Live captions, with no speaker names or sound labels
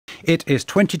It is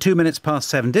 22 minutes past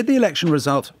 7. Did the election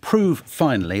result prove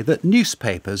finally that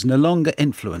newspapers no longer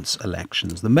influence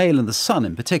elections? The Mail and the Sun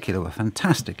in particular were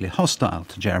fantastically hostile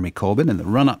to Jeremy Corbyn in the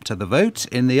run-up to the vote.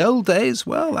 In the old days,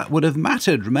 well, that would have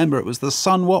mattered. Remember, it was the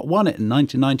Sun what won it in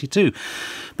 1992.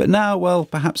 But now, well,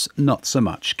 perhaps not so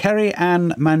much.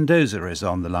 Kerry-Ann Mendoza is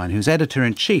on the line, who's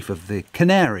editor-in-chief of The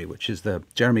Canary, which is the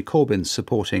Jeremy Corbyn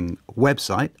supporting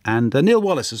website, and Neil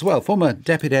Wallace as well, former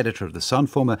deputy editor of The Sun,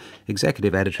 former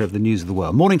executive editor of the News of the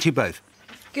World. Morning to you both.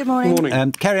 Good morning. Good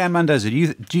morning. Kerry-Ann Mendoza,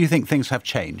 do you think things have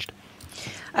changed?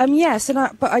 Yes,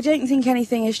 but I don't think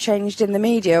anything has changed in the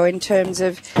media in terms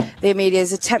of the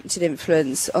media's attempted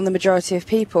influence on the majority of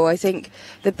people. I think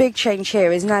the big change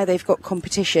here is now they've got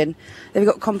competition. They've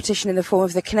got competition in the form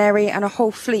of The Canary and a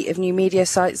whole fleet of new media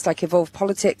sites like Evolve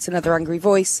Politics, Another Angry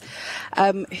Voice,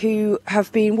 who have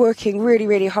been working really,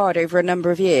 really hard over a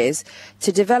number of years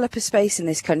to develop a space in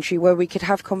this country where we could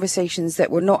have conversations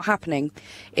that were not happening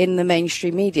in the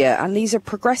mainstream media. And these are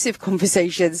progressive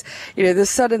conversations. You know, The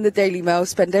Sun and the Daily Mail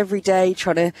spend every day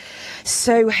trying to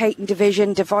sow hate and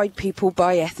division, divide people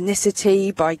by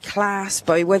ethnicity, by class,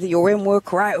 by whether you're in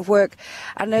work or out of work.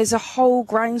 And there's a whole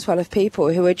groundswell of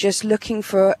people who are just looking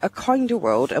for a kinder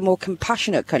world, a more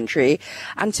compassionate country,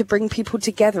 and to bring people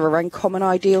together around common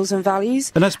ideals and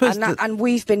values. And I suppose and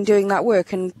we've been doing that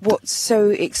work. And what's so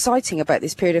exciting about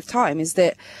this period of time is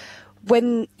that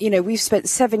when, we've spent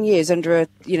 7 years under,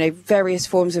 various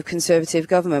forms of Conservative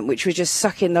government, which was just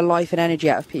sucking the life and energy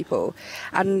out of people.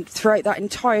 And throughout that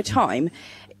entire time,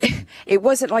 it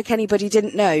wasn't like anybody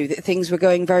didn't know that things were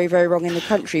going very, very wrong in the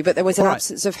country, but there was an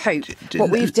absence of hope. What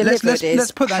we've delivered is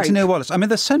let's put that hope. to Neil Wallace. I mean,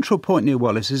 the central point, Neil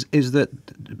Wallace, is that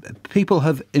people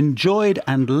have enjoyed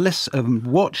and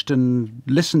watched and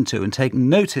listened to and taken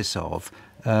notice of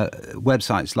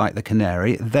websites like The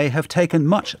Canary. They have taken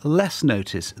much less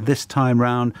notice this time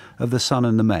round of The Sun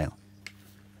and the Mail.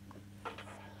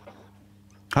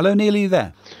 Hello, Neil, are you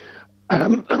there?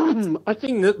 I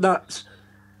think that's...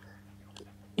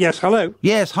 Yes, hello?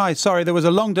 Yes, hi, sorry, there was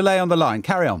a long delay on the line.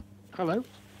 Carry on. Hello?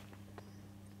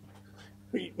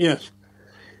 Yes.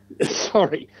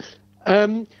 Sorry.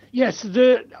 Yes,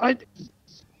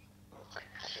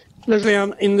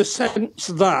 Leslie-Ann, in the sense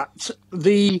that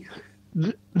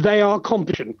they are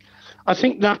competition. I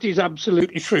think that is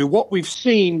absolutely true. What we've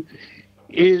seen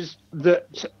is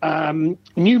that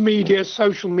new media,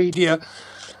 social media,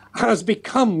 has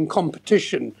become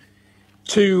competition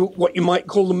to what you might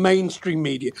call the mainstream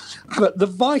media. But the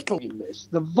vital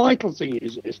thing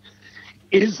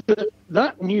is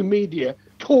that new media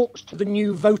talks to the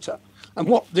new voter. And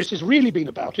what this has really been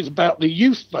about is about the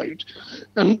youth vote.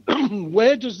 And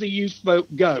where does the youth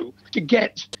vote go to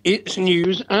get its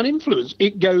news and influence?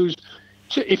 It goes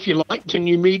to, if you like, to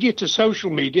new media, to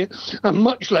social media, and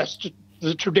much less to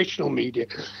the traditional media.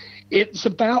 It's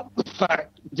about the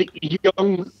fact that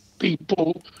young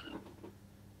people...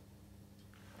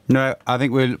 No, I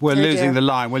think we're losing the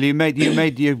line. Well,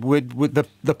 with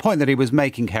the point that he was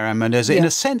making, Kerry-Ann Mendoza. In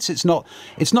a sense, it's not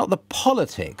the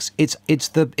politics. It's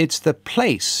the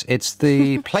place. It's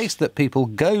the place that people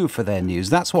go for their news.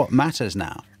 That's what matters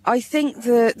now. I think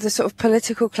the sort of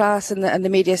political class and the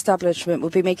media establishment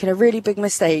would be making a really big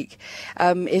mistake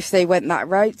if they went that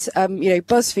route.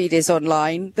 BuzzFeed is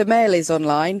online, the Mail is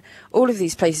online, all of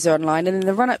these places are online, and in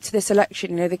the run-up to this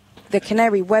election, the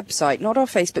Canary website, not our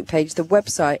Facebook page, the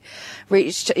website,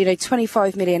 reached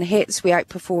 25 million hits. We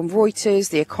outperformed Reuters,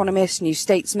 The Economist, New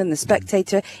Statesman, The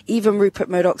Spectator, even Rupert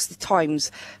Murdoch's The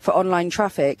Times for online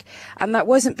traffic. And that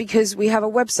wasn't because we have a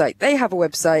website. They have a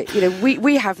website.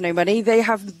 We have no money. They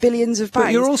have billions of pounds.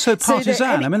 But you're also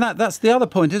partisan. I mean, that's the other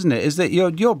point, isn't it? Is that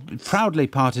you're proudly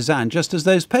partisan, just as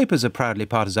those papers are proudly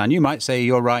partisan. You might say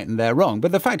you're right and they're wrong,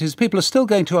 but the fact is people are still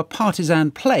going to a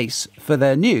partisan place for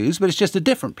their news, but it's just a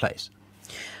different place.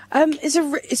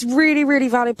 It's really, really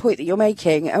valid point that you're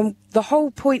making. And the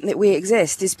whole point that we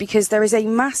exist is because there is a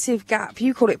massive gap.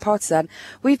 You call it partisan.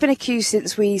 We've been accused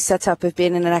since we set up of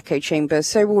being in an echo chamber.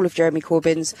 So all of Jeremy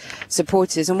Corbyn's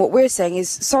supporters. And what we're saying is,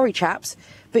 sorry, chaps,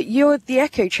 but you're the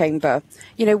echo chamber.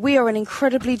 We are an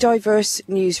incredibly diverse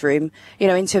newsroom,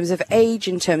 in terms of age,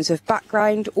 in terms of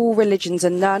background, all religions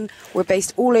and none. We're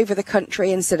based all over the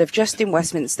country instead of just in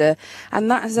Westminster. And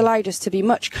that has allowed us to be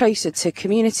much closer to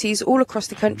communities all across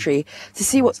the country to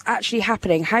see what's actually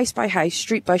happening house by house,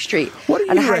 street by street. What do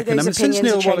you reckon? I mean, since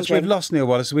Neil Wallace, we've lost Neil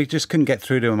Wallace. We just couldn't get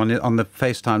through to him on the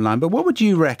FaceTime line. But what would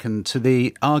you reckon to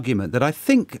the argument that I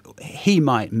think he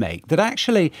might make, that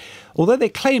actually, although they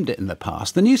claimed it in the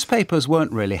past, the newspapers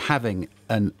weren't really having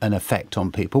an effect on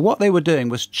people. What they were doing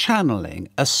was channeling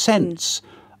a sense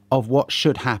of what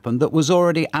should happen that was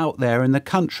already out there in the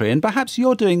country. And perhaps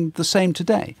you're doing the same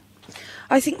today.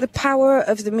 I think the power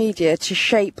of the media to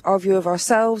shape our view of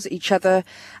ourselves, each other,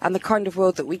 and the kind of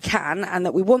world that we can and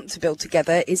that we want to build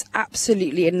together is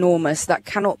absolutely enormous. That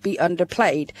cannot be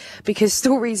underplayed, because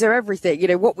stories are everything. You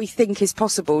know, what we think is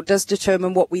possible does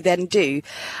determine what we then do.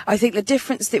 I think the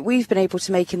difference that we've been able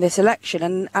to make in this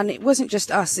election, and it wasn't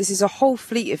just us, this is a whole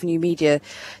fleet of new media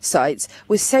sites,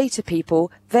 was say to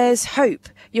people, there's hope.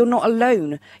 You're not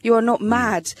alone. You are not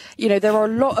mad. You know, there are a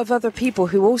lot of other people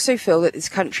who also feel that this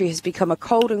country has become a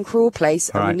cold and cruel place,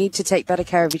 and we need to take better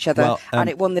care of each other. And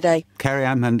it won the day.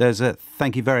 Kerry-Ann Mendoza,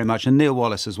 thank you very much. And Neil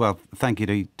Wallace as well, thank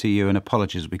you to you, and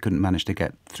apologies we couldn't manage to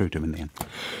get through to him in the end.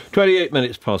 28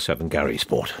 minutes past 7, Gary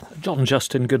Sport. John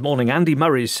Justin, good morning. Andy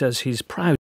Murray says he's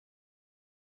proud